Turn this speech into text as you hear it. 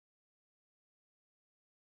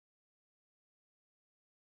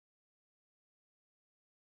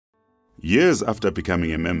Years after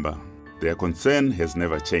becoming a member, their concern has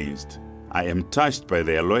never changed. I am touched by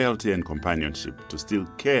their loyalty and companionship to still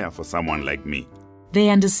care for someone like me. They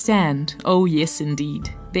understand. Oh yes,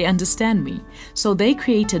 indeed. They understand me. So they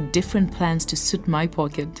created different plans to suit my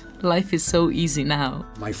pocket. Life is so easy now.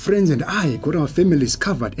 My friends and I got our families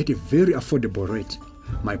covered at a very affordable rate.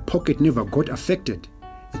 My pocket never got affected.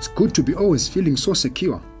 It's good to be always feeling so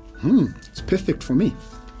secure. It's perfect for me.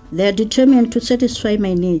 They are determined to satisfy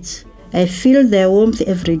my needs. I feel their warmth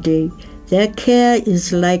every day. Their care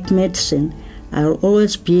is like medicine. I'll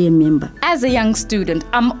always be a member. As a young student,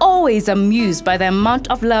 I'm always amused by the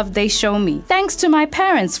amount of love they show me. Thanks to my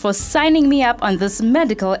parents for signing me up on this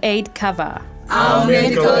medical aid cover. Our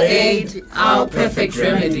medical aid, our perfect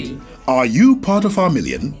remedy. Are you part of our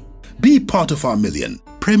million? Be part of our million.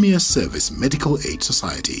 Premier Service Medical Aid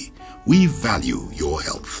Society. We value your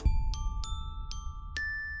health.